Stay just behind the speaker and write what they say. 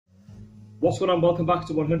What's going on? Welcome back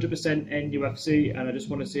to 100% NUFC, and I just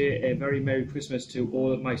want to say a very Merry Christmas to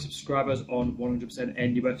all of my subscribers on 100%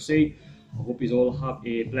 NUFC. I hope you all have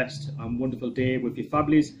a blessed and wonderful day with your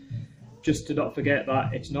families. Just to not forget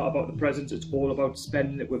that it's not about the presents, it's all about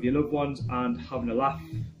spending it with your loved ones and having a laugh,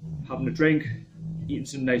 having a drink, eating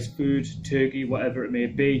some nice food, turkey, whatever it may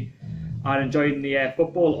be, and enjoying the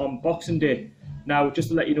football on Boxing Day. Now, just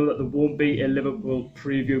to let you know that there won't be a Liverpool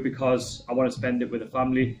preview because I want to spend it with the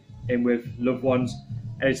family and with loved ones,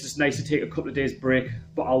 and it's just nice to take a couple of days break,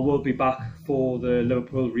 but I will be back for the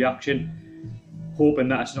Liverpool reaction, hoping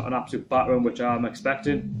that it's not an absolute battering, which I'm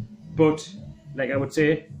expecting. But like I would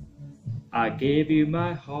say, I gave you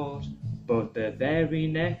my heart, but the very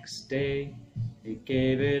next day it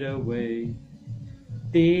gave it away.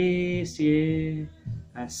 This year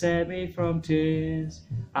I set me from tears,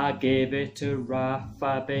 I gave it to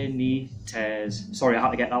Rafa Benitez. Sorry, I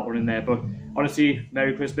had to get that one in there, but honestly,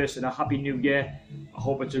 Merry Christmas and a Happy New Year. I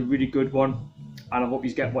hope it's a really good one, and I hope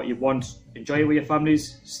you get what you want. Enjoy it with your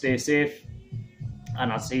families, stay safe,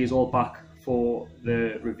 and I'll see you all back for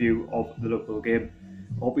the review of the Liverpool game.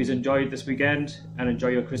 I hope you enjoyed this weekend and enjoy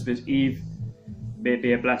your Christmas Eve. May it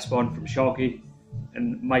be a blessed one from Sharky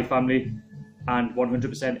and my family and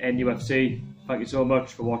 100% NUFC. Thank you so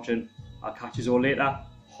much for watching. I'll catch you all later.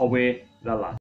 Away the lad.